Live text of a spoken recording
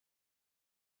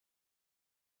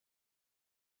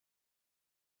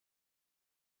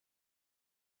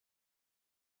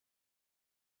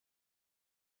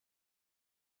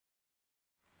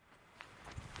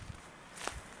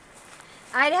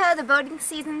Idaho, the boating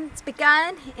season's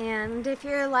begun, and if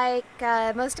you're like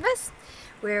most of us,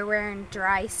 we're wearing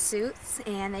dry suits,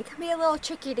 and they can be a little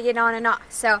tricky to get on and off.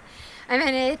 So I'm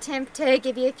going to attempt to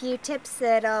give you a few tips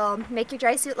that'll make your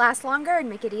dry suit last longer and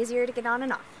make it easier to get on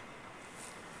and off.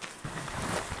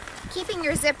 Keeping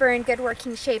your zipper in good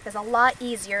working shape is a lot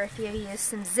easier if you use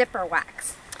some zipper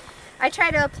wax. I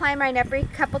try to apply mine every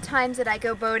couple times that I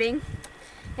go boating,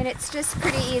 and it's just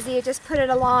pretty easy. You just put it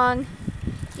along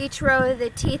each row of the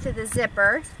teeth of the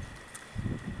zipper,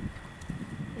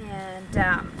 and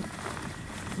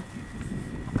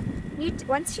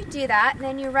once you do that,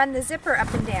 then you run the zipper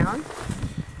up and down,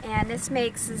 and this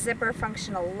makes the zipper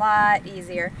function a lot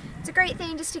easier. It's a great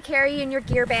thing just to carry in your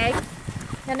gear bag.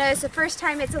 You'll notice the first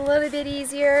time it's a little bit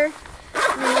easier,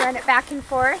 and then you run it back and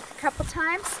forth a couple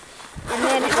times, and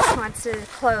then it just wants to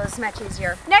close much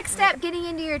easier. Next step, getting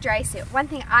into your dry suit. One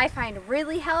thing I find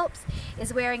really helps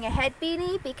is wearing a head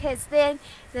beanie, because then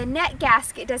the neck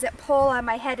gasket doesn't pull on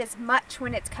my head as much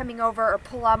when it's coming over or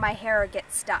pull on my hair or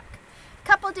get stuck. A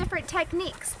couple different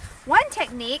techniques. One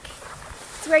technique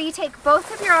is where you take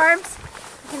both of your arms,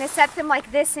 you're going to set them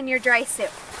like this in your dry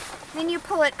suit. Then you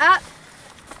pull it up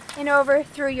and over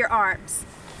through your arms.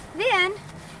 Then,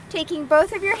 taking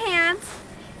both of your hands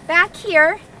back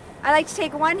here, I like to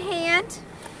take one hand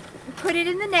and put it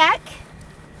in the neck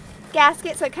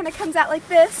gasket so it kind of comes out like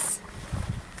this.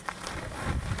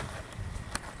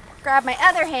 Grab my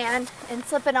other hand and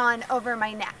slip it on over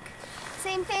my neck.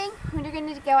 Same thing when you're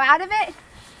going to go out of it.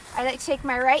 I like to take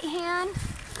my right hand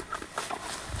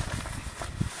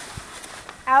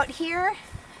out here,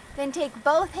 then take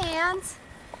both hands,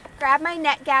 grab my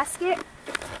neck gasket,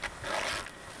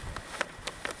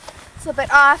 slip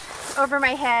it off over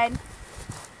my head,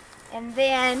 and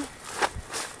then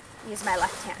use my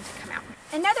left hand to come out.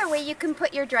 Another way you can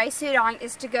put your dry suit on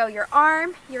is to go your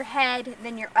arm, your head,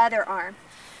 then your other arm.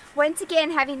 Once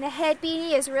again, having the head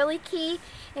beanie is really key.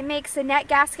 It makes the neck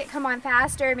gasket come on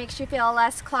faster, it makes you feel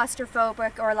less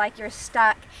claustrophobic or like you're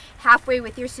stuck halfway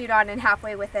with your suit on and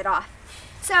halfway with it off.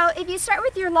 So if you start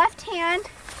with your left hand,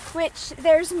 which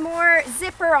there's more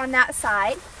zipper on that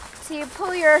side, so you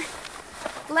pull your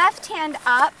left hand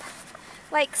up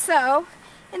like so,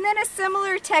 and then a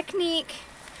similar technique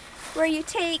where you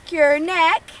take your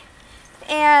neck,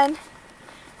 and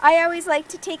I always like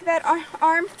to take that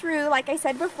arm through, like I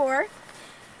said before,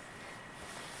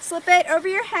 slip it over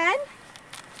your head,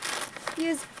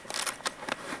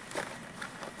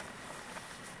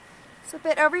 slip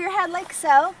it over your head like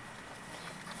so,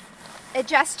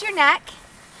 adjust your neck,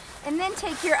 and then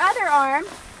take your other arm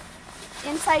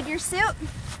inside your suit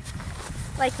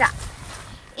like that.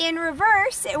 In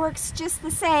reverse, it works just the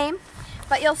same,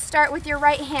 but you'll start with your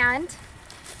right hand,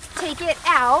 take it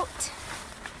out,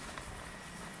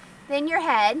 then your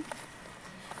head,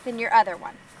 then your other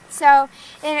one. So,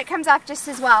 and it comes off just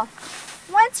as well.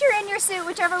 Once you're in your suit,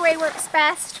 whichever way works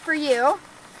best for you,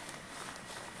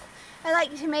 I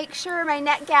like to make sure my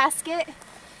neck gasket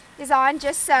is on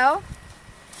just so.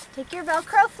 Take your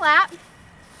Velcro flap,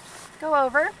 go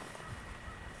over.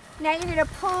 Now you're going to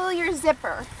pull your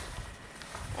zipper.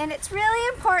 And it's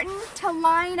really important to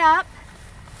line up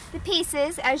the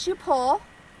pieces as you pull.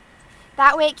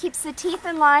 That way it keeps the teeth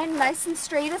in line nice and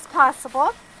straight as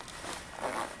possible.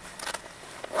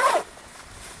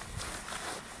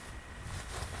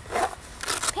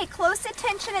 Pay close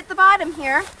attention at the bottom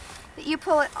here that you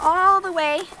pull it all the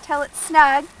way till it's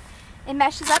snug and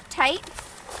meshes up tight.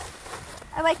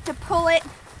 I like to pull it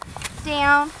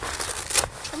down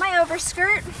to my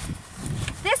overskirt.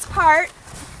 This part,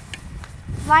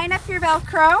 line up your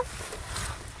Velcro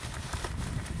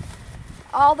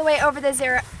all the way over the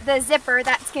zipper.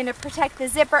 That's going to protect the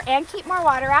zipper and keep more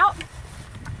water out.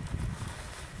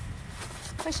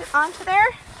 Push it onto there.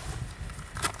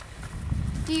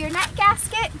 Do your neck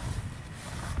gasket,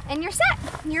 and you're set.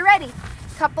 You're ready.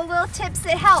 Couple little tips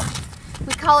that help.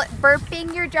 We call it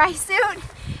burping your dry suit,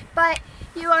 but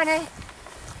you want to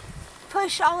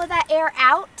push all of that air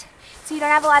out so you don't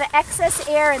have a lot of excess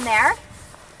air in there,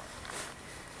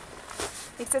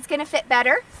 because it's going to fit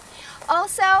better.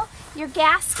 Also, your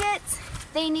gaskets,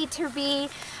 they need to be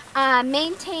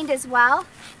maintained as well.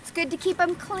 It's good to keep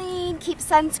them clean, keep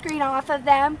sunscreen off of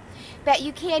them, but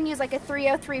you can use like a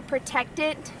 303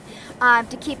 protectant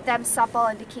to keep them supple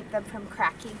and to keep them from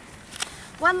cracking.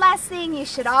 One last thing you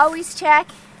should always check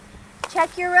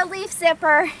your relief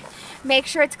zipper. Make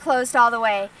sure it's closed all the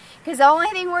way, because the only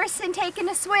thing worse than taking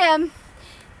a swim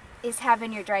is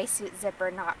having your dry suit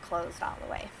zipper not closed all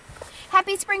the way.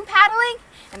 Happy spring paddling,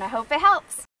 and I hope it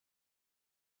helps.